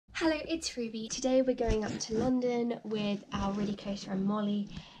Hello, it's Ruby. Today we're going up to London with our really close friend Molly,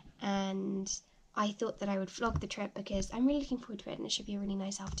 and I thought that I would vlog the trip because I'm really looking forward to it and it should be a really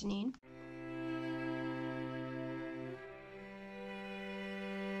nice afternoon.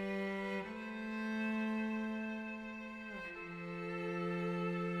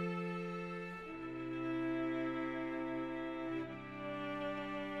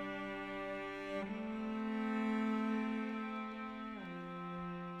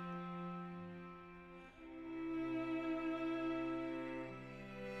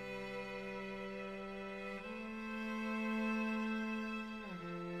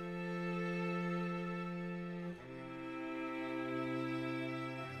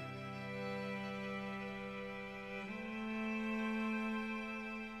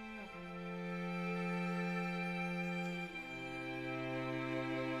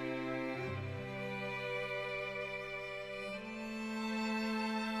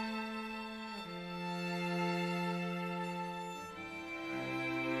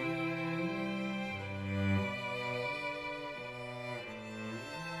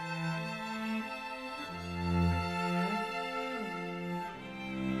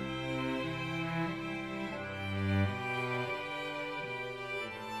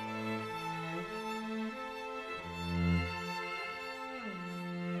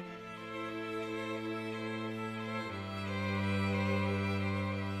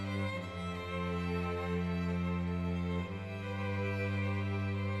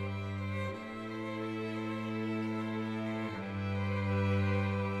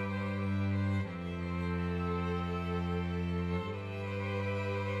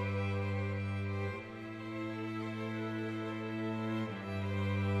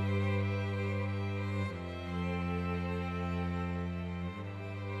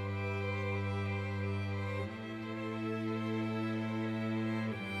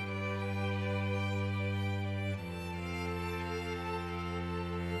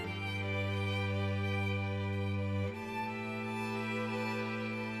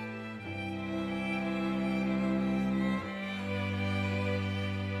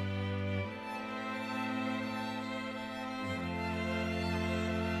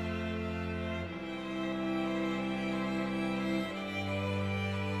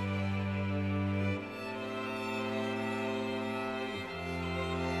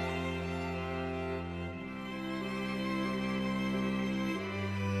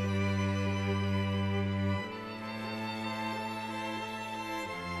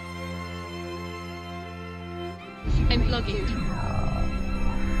 I'm vlogging.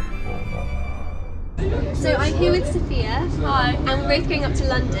 So I'm here with Sophia. Hi. And we're both going up to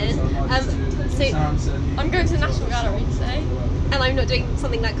London. I'm going to the National Gallery today. And I'm not doing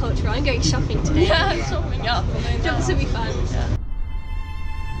something like cultural, I'm going shopping today. Yeah, I'm shopping up. This will be fun. Yeah.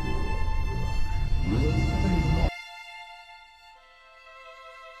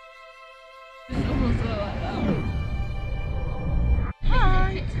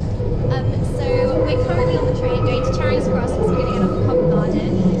 Hi. So we're currently on the train going to Charing Cross because we're going to get off at Covent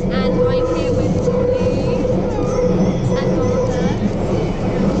Garden, and I'm here with Molly and Martha.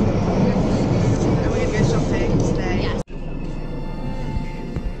 And we're going to go shopping today. Yes.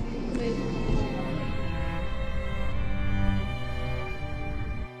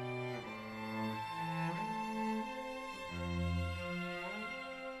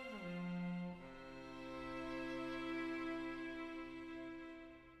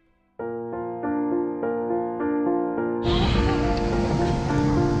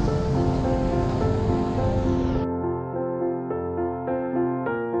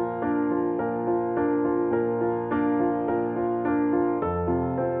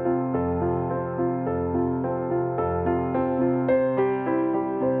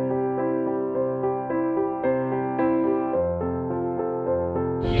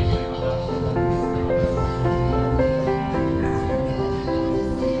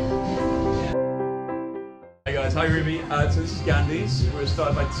 Hey guys, hi Ruby. So this is Gandhi's. We're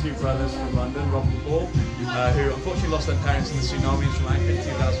started by two brothers from London, Rob and Paul, who unfortunately lost their parents in the tsunami in Sri Lanka in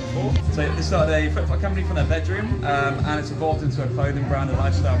 2004. So they started a flip-flop company from their bedroom, and it's evolved into a clothing brand, a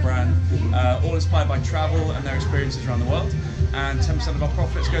lifestyle brand, all inspired by travel and their experiences around the world. And 10% of our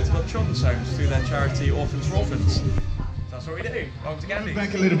profits go to little children's homes through their charity Orphans for Orphans. So that's what we do. Welcome to Gandhi's.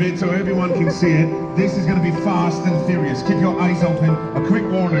 Back a little bit so everyone can see it. This is going to be fast and furious. Keep your eyes open. A quick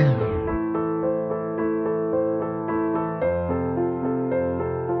warning.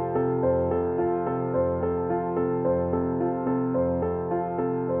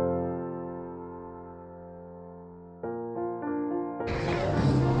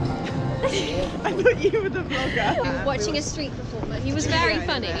 I'm thought you were the vlogger. Watching a street performer. He was very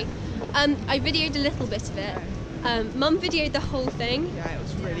funny. I videoed a little bit of it. Mum videoed the whole thing. Yeah, it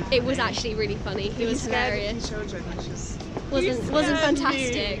was really funny. It was actually really funny. He was hilarious. Children, which is Wasn't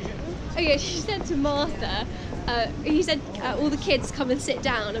fantastic. Oh yeah, she said to Martha, he said all the kids come and sit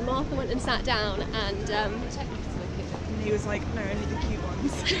down, and Martha went and sat down, and he was like, no, only the cute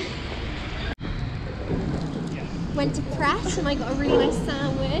ones. went to press, and I got a really nice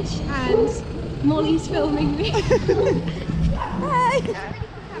sandwich, and Molly's filming me. Hi!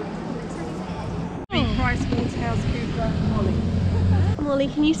 Price Waterhouse Cooper Molly. Molly,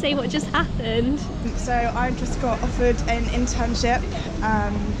 can you say what just happened? So I just got offered an internship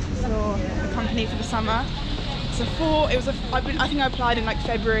for a company for the summer. I think I applied in like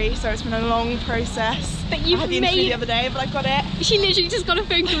February, so it's been a long process. But you I had the interview the other day, but I got it. She literally just got a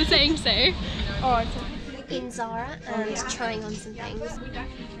phone call saying so. Oh, In Zara and trying on some things.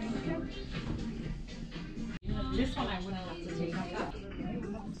 This one I wouldn't have to take out.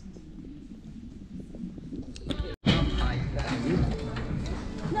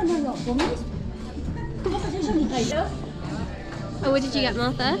 Oh, what did you get,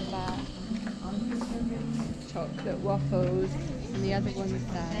 Martha? Chocolate waffles, and the other one was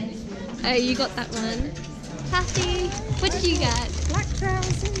that. Oh, you got that one. Kathy, what did you get? Black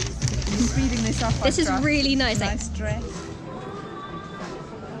trousers. I'm speeding this up. This is really nice. Nice dress.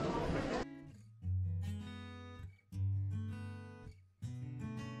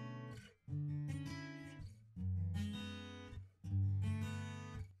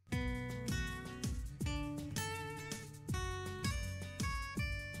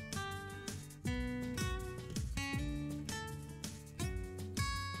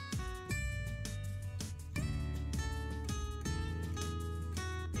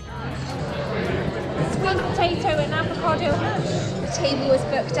 Sweet potato and avocado hash. The table was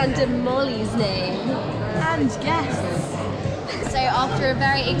booked under Molly's name. and guests. So after a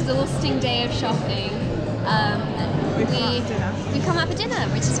very exhausting day of shopping, we come out for dinner,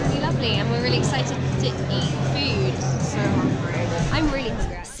 which is really lovely, and we're really excited to eat food. So hungry. I'm really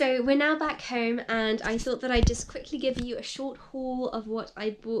hungry. So we're now back home, and I thought that I'd just quickly give you a short haul of what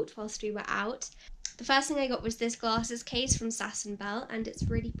I bought whilst we were out. The first thing I got was this glasses case from Sass & Belle, and it's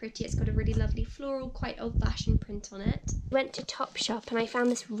really pretty. It's got a really lovely floral, quite old-fashioned print on it. Went to Topshop and I found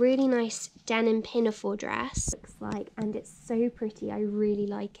this really nice denim pinafore dress. Looks like, and it's so pretty. I really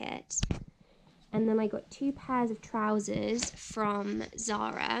like it. And then I got 2 pairs of trousers from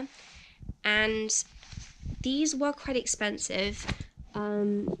Zara, and these were quite expensive.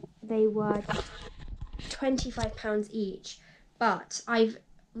 They were £25 each, but I've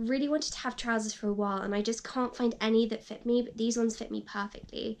really wanted to have trousers for a while and I just can't find any that fit me, but these ones fit me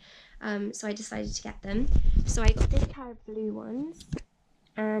perfectly, so I decided to get them. So I got this pair of blue ones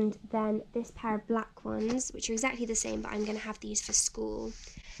and then this pair of black ones, which are exactly the same, but I'm going to have these for school.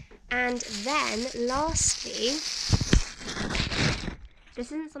 And then lastly,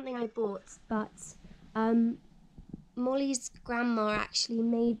 this isn't something I bought, but Molly's grandma actually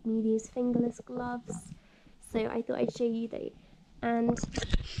made me these fingerless gloves, so I thought I'd show you those. And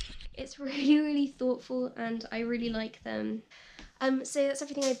it's really thoughtful and I really like them. So that's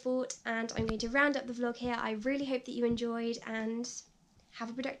everything I bought, and I'm going to round up the vlog here. I really hope that you enjoyed and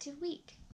have a productive week.